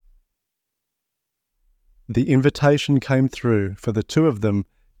The invitation came through for the two of them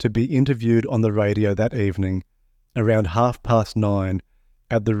to be interviewed on the radio that evening, around 9:30,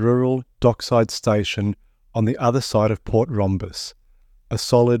 at the rural dockside station on the other side of Port Rhombus, a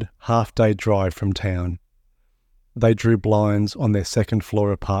solid half-day drive from town. They drew blinds on their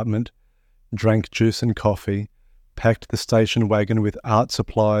second-floor apartment, drank juice and coffee, packed the station wagon with art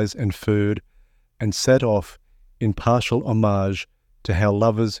supplies and food, and set off in partial homage to how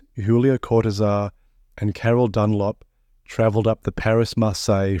lovers Julio Cortázar and Carol Dunlop travelled up the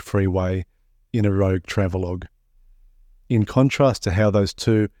Paris-Marseille freeway in a rogue travelogue. In contrast to how those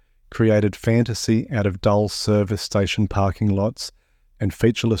two created fantasy out of dull service station parking lots and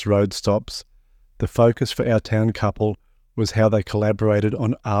featureless road stops, the focus for our town couple was how they collaborated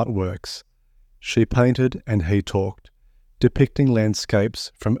on artworks. She painted and he talked, depicting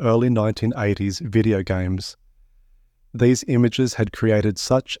landscapes from early 1980s video games. These images had created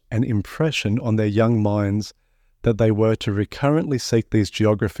such an impression on their young minds that they were to recurrently seek these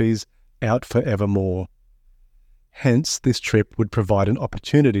geographies out forevermore. Hence, this trip would provide an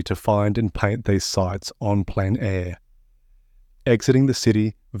opportunity to find and paint these sites en plein air. Exiting the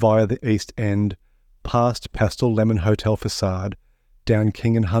city via the East End, past Pastel Lemon Hotel facade, down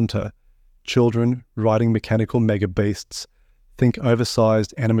King and Hunter, children riding mechanical mega beasts, think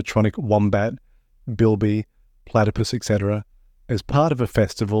oversized animatronic wombat, bilby, platypus, etc., as part of a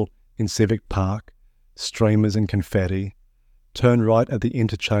festival in Civic Park, streamers and confetti, turn right at the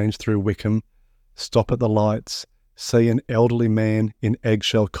interchange through Wickham, stop at the lights, see an elderly man in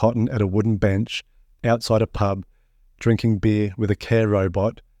eggshell cotton at a wooden bench outside a pub, drinking beer with a care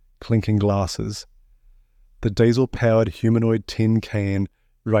robot, clinking glasses. The diesel-powered humanoid tin can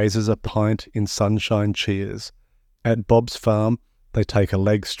raises a pint in sunshine cheers. At Bob's farm, they take a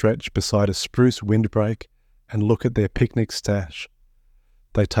leg stretch beside a spruce windbreak and look at their picnic stash.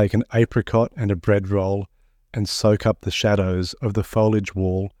 They take an apricot and a bread roll and soak up the shadows of the foliage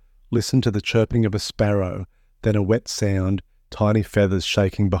wall, listen to the chirping of a sparrow, then a wet sound, tiny feathers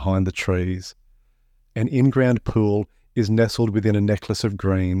shaking behind the trees. An in-ground pool is nestled within a necklace of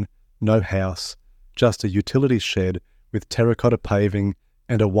green, no house, just a utility shed with terracotta paving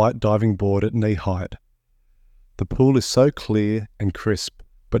and a white diving board at knee height. The pool is so clear and crisp,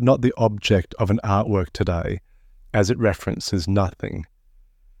 but not the object of an artwork today, as it references nothing.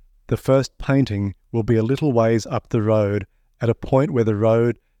 The first painting will be a little ways up the road at a point where the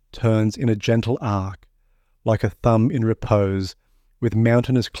road turns in a gentle arc, like a thumb in repose, with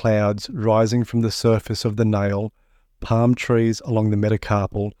mountainous clouds rising from the surface of the nail, palm trees along the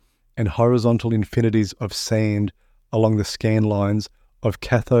metacarpal, and horizontal infinities of sand along the scan lines of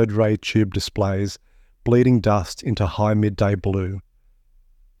cathode ray tube displays, bleeding dust into high midday blue.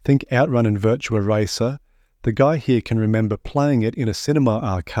 Think Outrun and Virtua Racer. The guy here can remember playing it in a cinema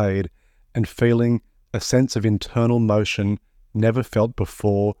arcade and feeling a sense of internal motion never felt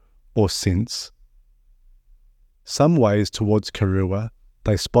before or since. Some ways towards Karua,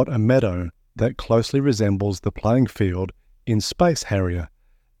 they spot a meadow that closely resembles the playing field in Space Harrier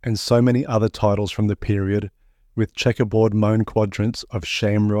and so many other titles from the period, with checkerboard mown quadrants of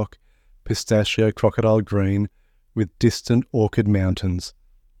shamrock, pistachio crocodile green, with distant orchid mountains.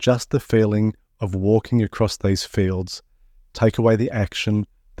 Just the feeling of walking across these fields. Take away the action,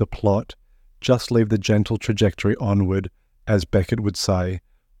 the plot, just leave the gentle trajectory onward, as Beckett would say,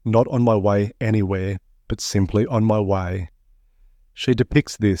 not on my way anywhere, but simply on my way. She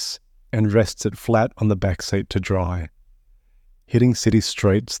depicts this and rests it flat on the back seat to dry. Hitting city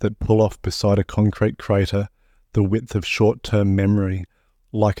streets that pull off beside a concrete crater, the width of short-term memory,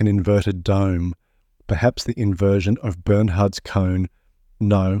 like an inverted dome, perhaps the inversion of Bernhard's cone.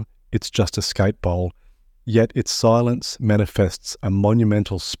 No, it's just a skate bowl, yet its silence manifests a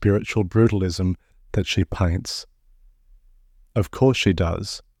monumental spiritual brutalism that she paints. Of course she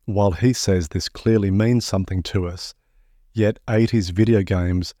does, while he says this clearly means something to us, yet 80s video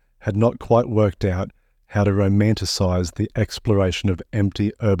games had not quite worked out how to romanticize the exploration of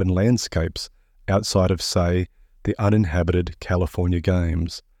empty urban landscapes outside of, say, the uninhabited California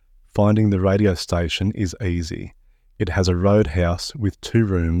games. Finding the radio station is easy. It has a roadhouse with 2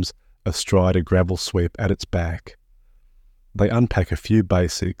 rooms astride a gravel sweep at its back. They unpack a few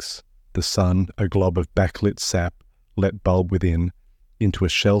basics, the sun, a glob of backlit sap, let bulb within, into a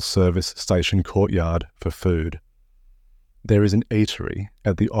shell service station courtyard for food. There is an eatery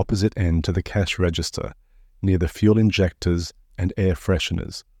at the opposite end to the cash register, near the fuel injectors and air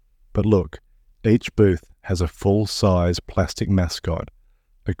fresheners. But look, each booth has a full-size plastic mascot,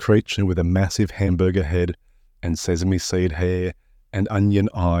 a creature with a massive hamburger head and sesame seed hair and onion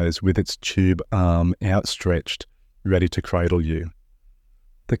eyes with its tube arm outstretched, ready to cradle you.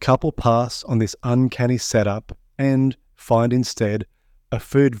 The couple pass on this uncanny setup and find instead a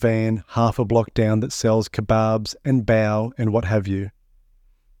food van half a block down that sells kebabs and bao and what have you.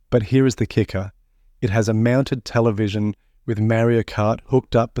 But here is the kicker. It has a mounted television with Mario Kart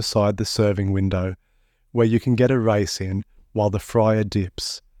hooked up beside the serving window, where you can get a race in while the fryer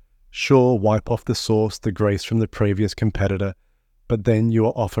dips. Sure, wipe off the sauce, the grease from the previous competitor, but then you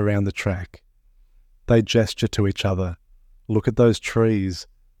are off around the track. They gesture to each other. Look at those trees,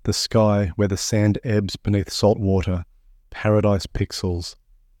 the sky where the sand ebbs beneath salt water, paradise pixels.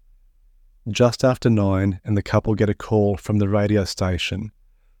 Just after 9, and the couple get a call from the radio station.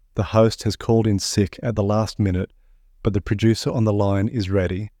 The host has called in sick at the last minute, but the producer on the line is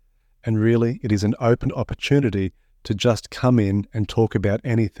ready, and really it is an open opportunity to just come in and talk about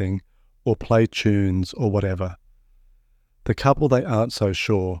anything, or play tunes or whatever. The couple, they aren't so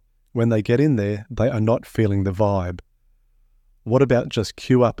sure. When they get in there, they are not feeling the vibe. What about just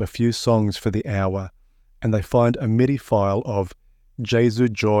cue up a few songs for the hour, and they find a MIDI file of Jesu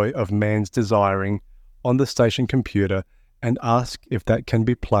Joy of Man's Desiring on the station computer and ask if that can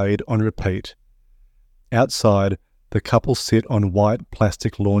be played on repeat. Outside, the couple sit on white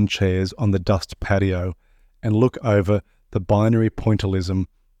plastic lawn chairs on the dust patio and look over the binary pointillism,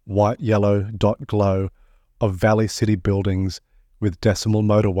 white-yellow dot glow of Valley City buildings with decimal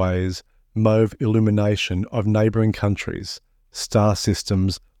motorways, mauve illumination of neighbouring countries, star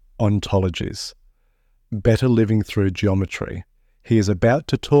systems, ontologies. Better living through geometry. He is about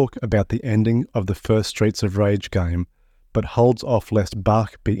to talk about the ending of the first Streets of Rage game, but holds off lest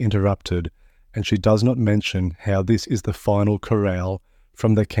Bach be interrupted, and she does not mention how this is the final chorale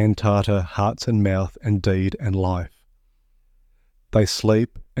from the cantata Hearts and Mouth and Deed and Life. They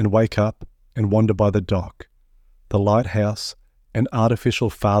sleep and wake up and wander by the dock. The lighthouse, an artificial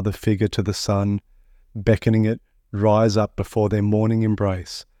father figure to the sun, beckoning it rise up before their morning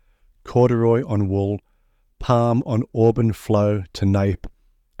embrace. Corduroy on wool, palm on auburn flow to nape,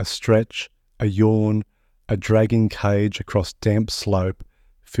 a stretch, a yawn, a dragging cage across damp slope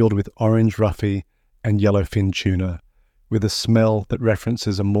filled with orange ruffy and yellowfin tuna, with a smell that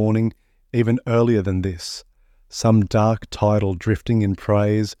references a morning even earlier than this, some dark tidal drifting in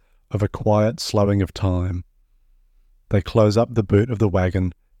praise of a quiet slowing of time. They close up the boot of the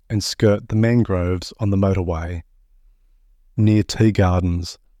wagon and skirt the mangroves on the motorway. Near tea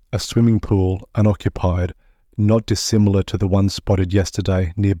gardens, a swimming pool unoccupied, not dissimilar to the one spotted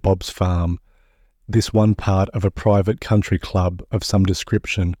yesterday near Bob's farm, this one part of a private country club of some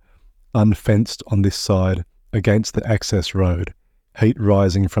description, unfenced on this side against the access road, heat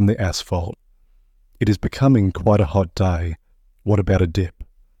rising from the asphalt. It is becoming quite a hot day. What about a dip?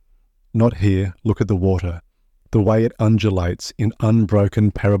 Not here, look at the water. The way it undulates in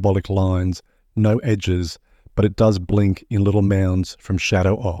unbroken parabolic lines, no edges, but it does blink in little mounds from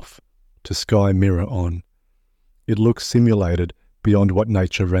shadow off, to sky mirror on. It looks simulated beyond what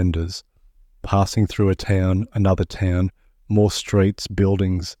nature renders. Passing through a town, another town, more streets,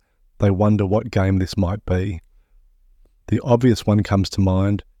 buildings, they wonder what game this might be. The obvious one comes to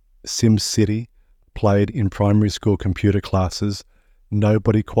mind, Sim City, played in primary school computer classes,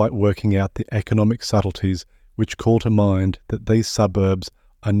 nobody quite working out the economic subtleties which call to mind that these suburbs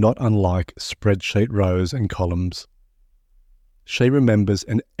are not unlike spreadsheet rows and columns. She remembers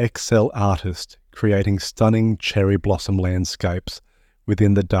an Excel artist creating stunning cherry blossom landscapes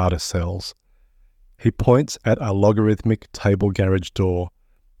within the data cells. He points at a logarithmic table garage door,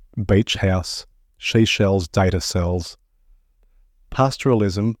 beach house, she shells data cells.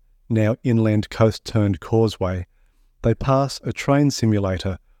 Pastoralism, now inland coast turned causeway, they pass a train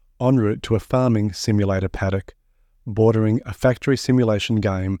simulator en route to a farming simulator paddock, bordering a factory simulation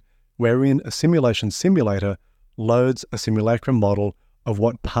game wherein a simulation simulator loads a simulacrum model of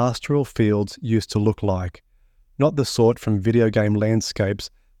what pastoral fields used to look like, not the sort from video game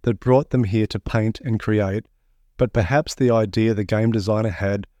landscapes that brought them here to paint and create, but perhaps the idea the game designer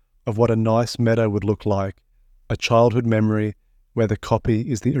had of what a nice meadow would look like, a childhood memory where the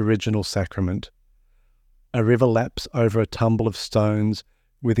copy is the original sacrament. A river laps over a tumble of stones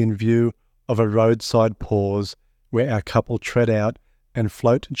within view of a roadside pause where our couple tread out and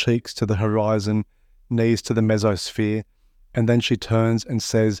float cheeks to the horizon, knees to the mesosphere, and then she turns and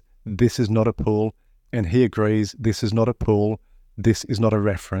says, "This is not a pool," and he agrees, "This is not a pool, this is not a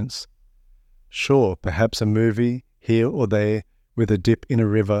reference." Sure, perhaps a movie, here or there, with a dip in a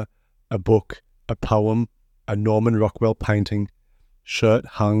river, a book, a poem, a Norman Rockwell painting, shirt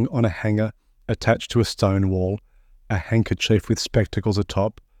hung on a hanger attached to a stone wall, a handkerchief with spectacles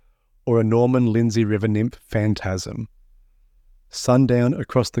atop, or a Norman Lindsay River nymph phantasm. Sundown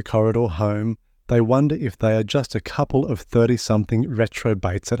across the corridor home, They wonder if they are just a couple of 30-something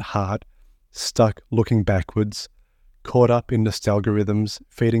retrobates at heart, stuck looking backwards, caught up in nostalgia rhythms,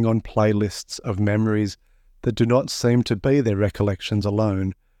 feeding on playlists of memories that do not seem to be their recollections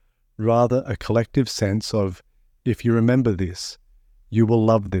alone, rather a collective sense of, if you remember this, you will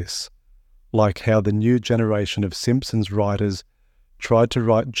love this, like how the new generation of Simpsons writers tried to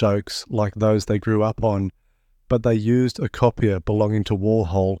write jokes like those they grew up on, but they used a copier belonging to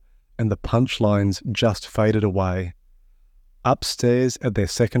Warhol and the punchlines just faded away. Upstairs at their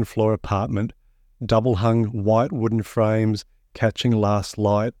second-floor apartment, double-hung white wooden frames catching last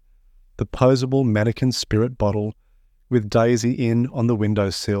light, the posable mannequin spirit bottle, with Daisy in on the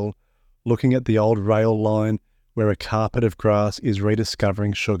windowsill, looking at the old rail line where a carpet of grass is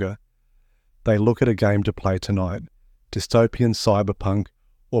rediscovering sugar. They look at a game to play tonight, dystopian cyberpunk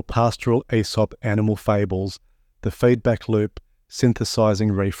or pastoral Aesop animal fables, the feedback loop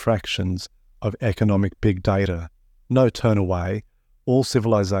synthesizing refractions of economic big data. No turn away. All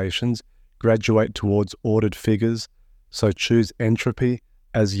civilizations graduate towards ordered figures, so choose entropy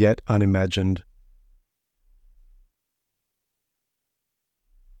as yet unimagined.